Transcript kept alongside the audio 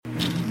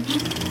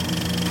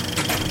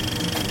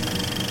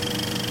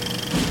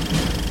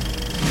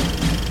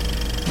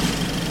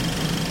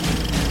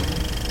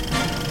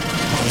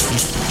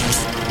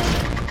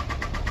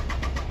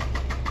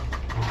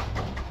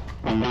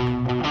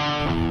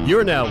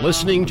You're now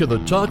listening to the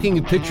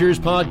Talking Pictures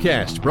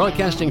podcast,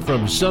 broadcasting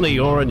from sunny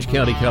Orange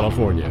County,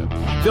 California.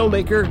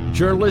 Filmmaker,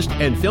 journalist,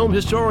 and film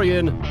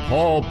historian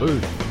Paul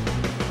Booth.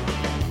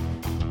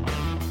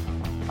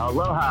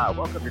 Aloha.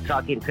 Welcome to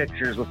Talking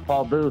Pictures with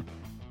Paul Booth.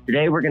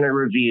 Today we're going to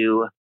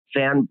review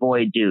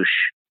Fanboy Douche,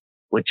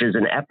 which is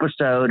an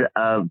episode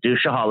of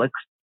Douchaholics.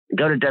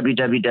 Go to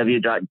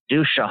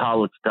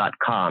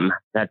www.douchaholics.com.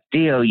 That's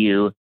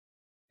D-O-U-C-H-E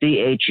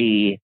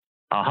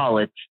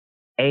aholics,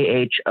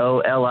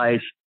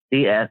 AHOLICS.com.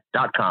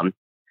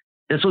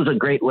 This was a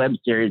great web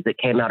series that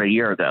came out a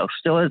year ago.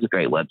 Still is a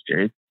great web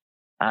series.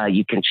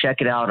 You can check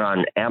it out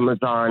on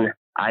Amazon,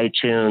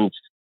 iTunes,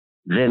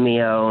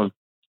 Vimeo.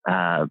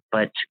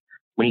 But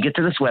when you get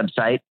to this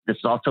website, this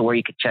is also where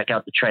you can check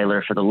out the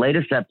trailer for the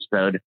latest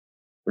episode,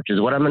 which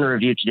is what I'm going to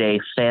review today,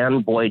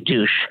 Fanboy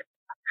Douche.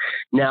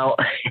 Now,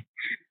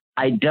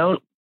 so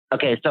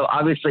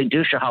obviously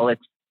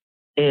Douchaholics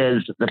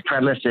is, the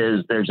premise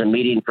is there's a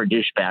meeting for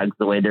douchebags,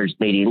 the way there's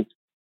meetings.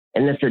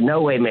 And this in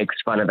no way makes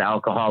fun of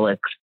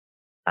alcoholics,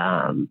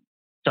 drug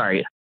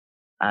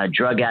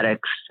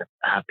addicts,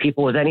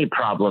 people with any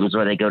problems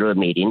where they go to a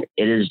meeting.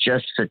 It is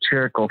just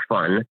satirical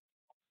fun,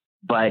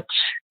 but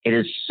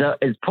it's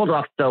pulled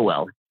off so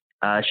well.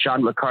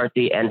 Sean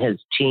McCarthy and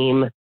his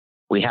team,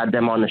 we had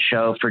them on the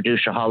show for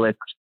Douchaholics.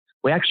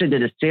 We actually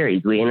did a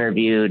series. We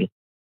interviewed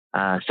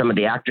some of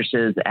the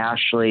actresses,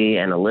 Ashley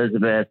and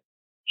Elizabeth,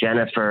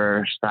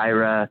 Jennifer,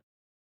 Syra.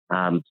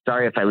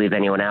 Sorry if I leave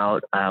anyone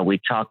out. We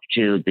talked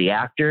to the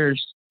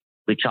actors.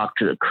 We talked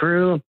to the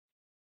crew,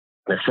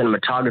 the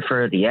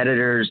cinematographer, the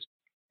editors.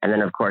 And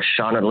then, of course,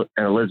 Sean and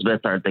Elizabeth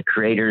are the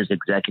creators,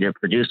 executive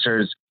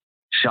producers.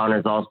 Sean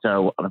is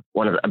also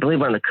one of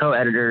the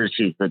co-editors.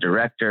 He's the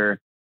director.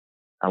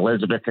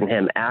 Elizabeth and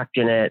him act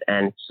in it.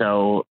 And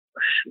so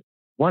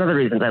one of the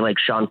reasons I like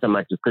Sean so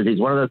much is because he's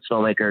one of those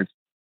filmmakers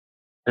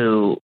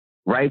who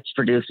writes,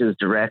 produces,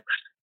 directs,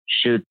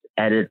 shoots,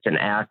 edits, and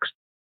acts,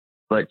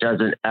 but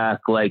doesn't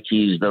act like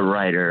he's the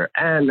writer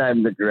and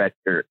I'm the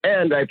director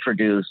and I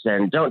produce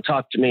and don't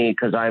talk to me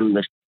because I'm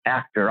the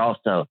actor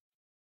also.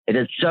 It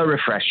is so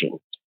refreshing.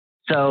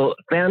 So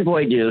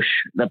Fanboy Douche,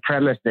 the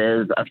premise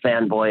is a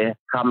fanboy,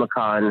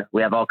 Comic-Con.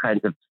 We have all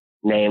kinds of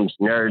names,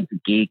 nerds,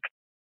 geek,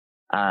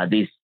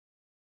 these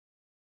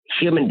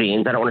human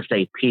beings. I don't want to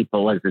say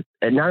people, and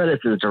none of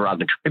this is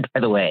derogatory, by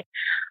the way.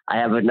 I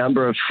have a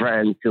number of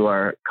friends who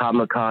are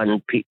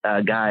Comic-Con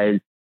guys.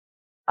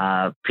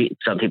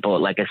 Some people,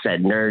 like I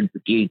said, nerds,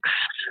 geeks,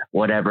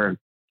 whatever.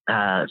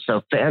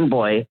 So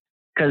fanboy,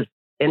 because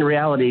in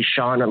reality,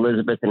 Sean,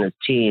 Elizabeth, and his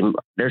team,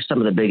 they're some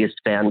of the biggest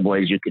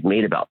fanboys you could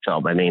meet about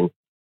film. I mean,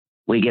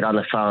 we get on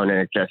the phone and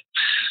it's just,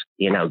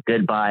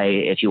 goodbye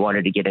if you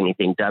wanted to get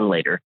anything done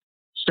later.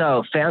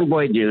 So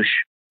Fanboy Douche,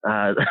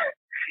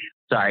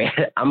 sorry,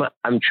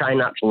 I'm trying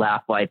not to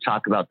laugh while I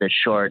talk about this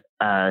short.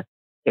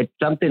 It's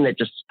something that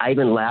I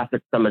even laugh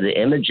at some of the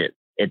images.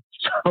 It's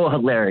so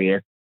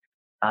hilarious.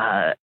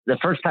 The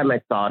first time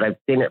I saw it, I've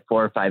seen it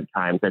 4 or 5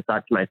 times. I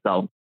thought to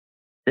myself,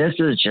 this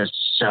is just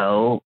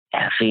so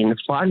effing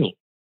funny.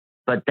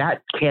 But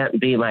that can't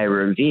be my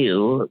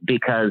review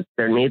because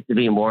there needs to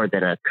be more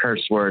than a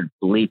curse word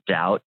bleeped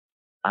out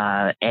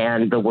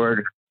and the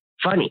word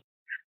funny.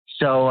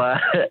 So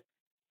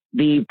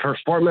the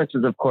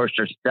performances, of course,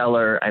 are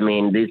stellar. I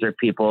mean, these are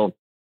people,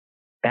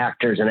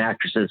 actors and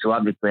actresses who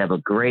obviously have a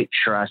great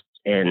trust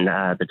in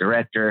the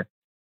director.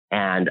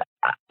 And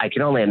I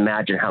can only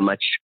imagine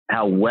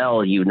how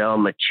well you know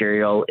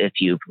material if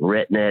you've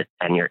written it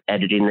and you're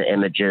editing the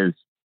images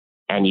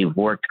and you've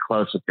worked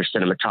close with your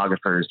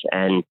cinematographers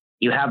and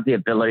you have the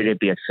ability to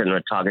be a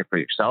cinematographer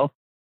yourself.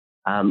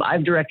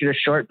 I've directed a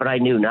short, but I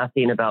knew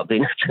nothing about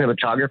being a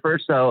cinematographer.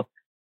 So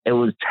it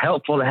was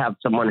helpful to have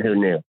someone who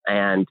knew.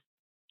 And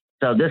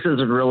so this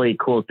is a really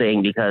cool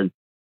thing because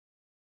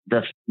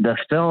the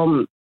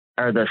film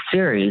or the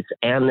series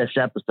and this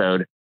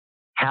episode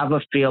have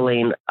a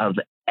feeling of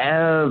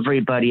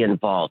everybody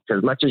involved.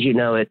 As much as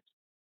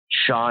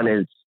Sean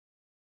is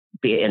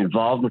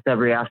involved with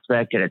every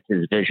aspect, and it's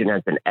his vision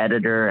as an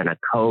editor and a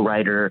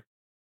co-writer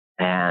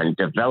and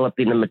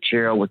developing the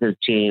material with his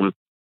team.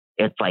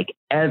 It's like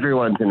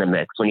everyone's in the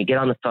mix. When you get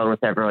on the phone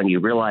with everyone, you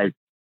realize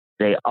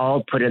they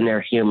all put in their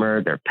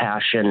humor, their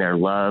passion, their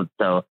love.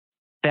 So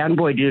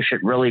Fanboy Douche,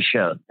 it really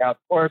shows. Now, of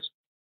course,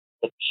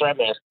 the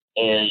premise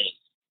is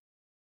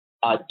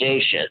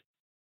audacious.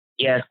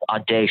 Yes,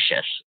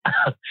 audacious.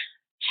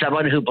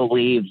 Someone who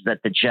believes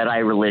that the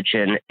Jedi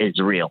religion is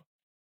real.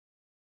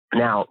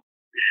 Now,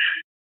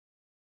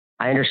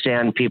 I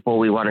understand people,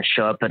 we want to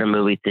show up at a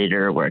movie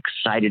theater. We're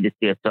excited to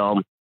see a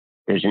film.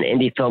 There's an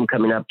indie film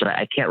coming up that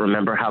I can't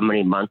remember how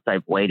many months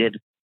I've waited,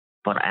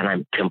 and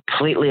I'm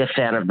completely a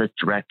fan of this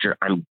director.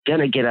 I'm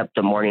going to get up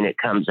the morning it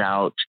comes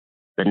out,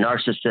 The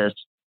Narcissist,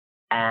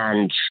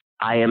 and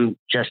I am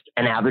just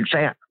an avid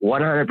fan,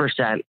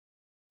 100%.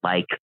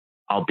 Like,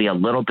 I'll be a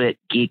little bit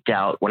geeked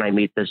out when I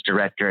meet this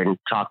director and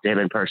talk to him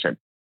in person.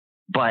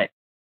 But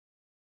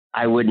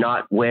I would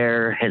not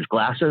wear his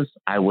glasses.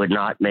 I would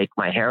not make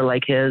my hair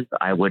like his.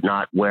 I would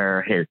not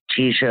wear his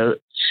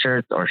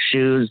T-shirts or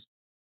shoes.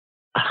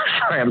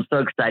 sorry, I'm so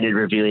excited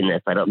reviewing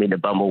this. I don't mean to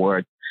bumble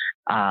words.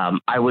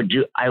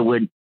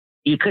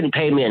 You couldn't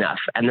pay me enough.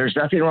 And there's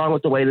nothing wrong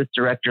with the way this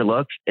director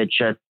looks. It's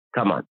just,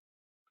 come on.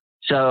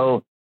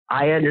 So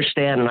I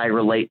understand and I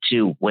relate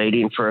to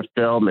waiting for a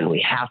film and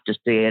we have to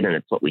see it and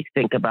it's what we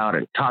think about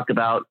and talk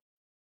about.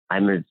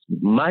 I'm as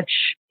much,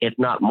 if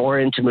not more,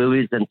 into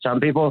movies than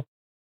some people.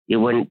 You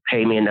wouldn't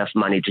pay me enough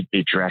money to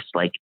be dressed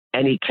like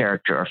any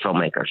character or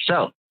filmmaker.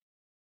 So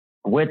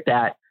with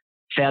that,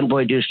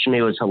 Fanboy Douche to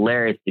me was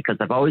hilarious because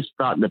I've always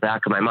thought in the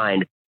back of my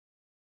mind,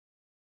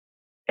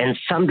 in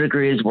some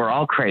degrees, we're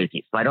all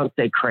crazy. So I don't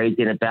say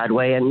crazy in a bad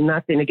way, and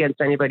nothing against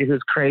anybody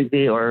who's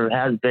crazy or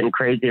has been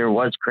crazy or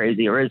was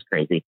crazy or is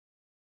crazy.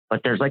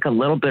 But there's like a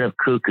little bit of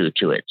cuckoo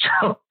to it.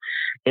 So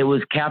it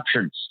was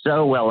captured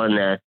so well in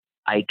this.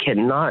 I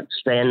cannot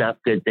say enough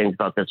good things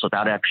about this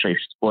without actually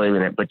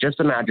spoiling it. But just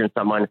imagine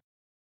someone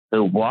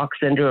who walks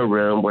into a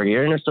room where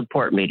you're in a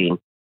support meeting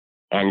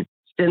and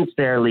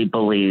sincerely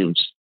believes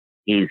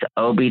he's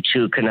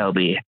Obi-Wan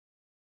Kenobi,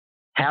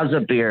 has a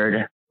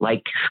beard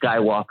like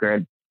Skywalker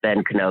and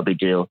Ben Kenobi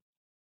do,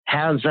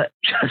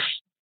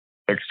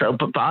 it's so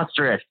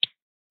preposterous.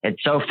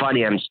 It's so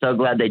funny. I'm so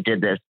glad they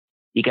did this.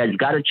 You guys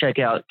got to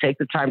take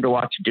the time to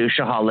watch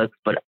Douchaholics.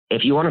 But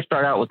if you want to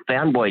start out with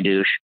Fanboy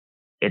Douche,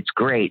 it's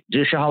great.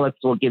 Douchaholics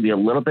will give you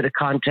a little bit of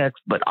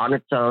context, but on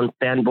its own,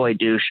 Fanboy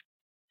Douche,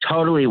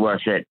 totally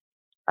worth it.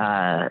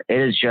 It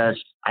is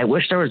just, I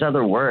wish there was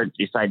other words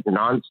besides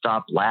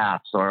nonstop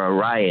laughs or a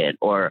riot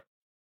or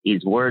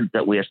these words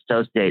that we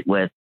associate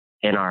with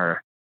in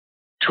our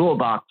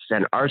toolbox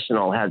and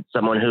arsenal. Had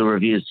someone who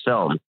reviews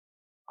film.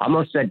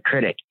 Almost said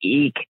critic.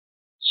 Eek.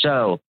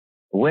 So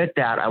with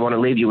that, I want to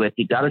leave you with,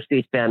 you got to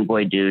see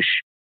Fanboy Douche.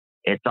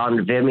 It's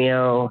on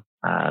Vimeo,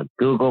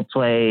 Google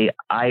Play,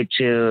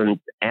 iTunes,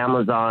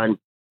 Amazon.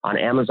 On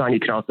Amazon, you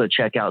can also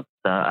check out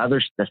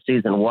the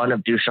season 1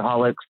 of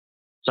Douchaholics.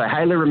 So I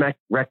highly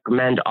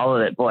recommend all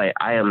of it. Boy,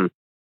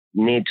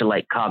 need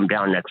to calm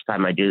down next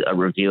time I do a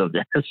review of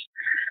this.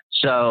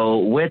 So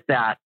with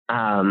that,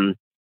 I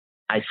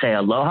say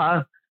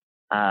aloha,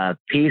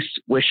 peace,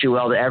 wish you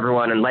well to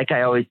everyone. And like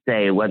I always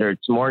say, whether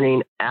it's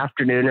morning,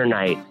 afternoon, or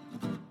night,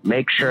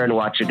 make sure and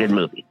watch a good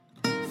movie.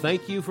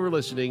 Thank you for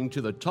listening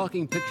to the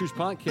Talking Pictures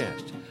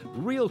Podcast.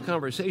 Real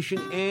conversation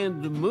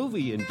and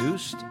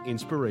movie-induced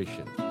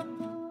inspiration.